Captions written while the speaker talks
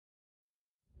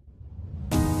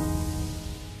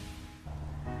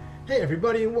Hey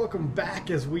everybody, and welcome back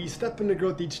as we step into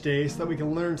growth each day so that we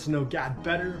can learn to know God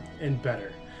better and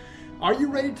better. Are you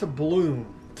ready to bloom?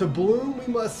 To bloom,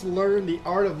 we must learn the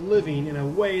art of living in a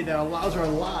way that allows our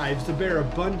lives to bear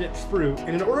abundant fruit.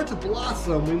 And in order to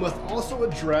blossom, we must also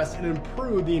address and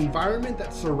improve the environment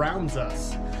that surrounds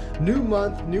us. New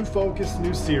month, new focus,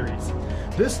 new series.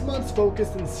 This month's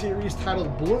focus and series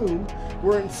titled Bloom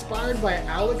were inspired by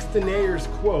Alexander Den Heijer's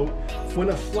quote, "When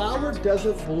a flower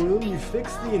doesn't bloom, you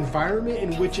fix the environment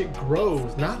in which it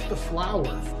grows, not the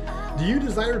flower." Do you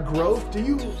desire growth? Do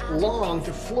you long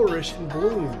to flourish and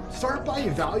bloom? Start by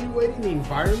evaluating the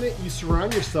environment you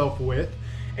surround yourself with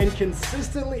and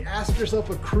consistently ask yourself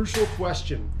a crucial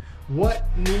question: what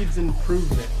needs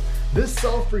improvement? This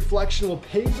self-reflection will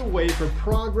pave the way for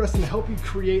progress and help you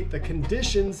create the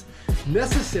conditions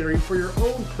necessary for your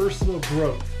own personal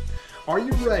growth. Are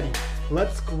you ready?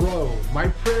 Let's grow. My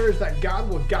prayer is that God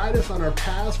will guide us on our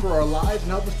paths for our lives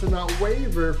and help us to not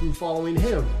waver from following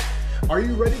Him. Are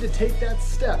you ready to take that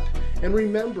step? And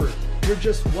remember, you're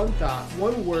just one thought,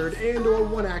 one word, and/or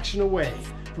one action away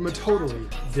from a totally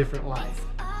different life.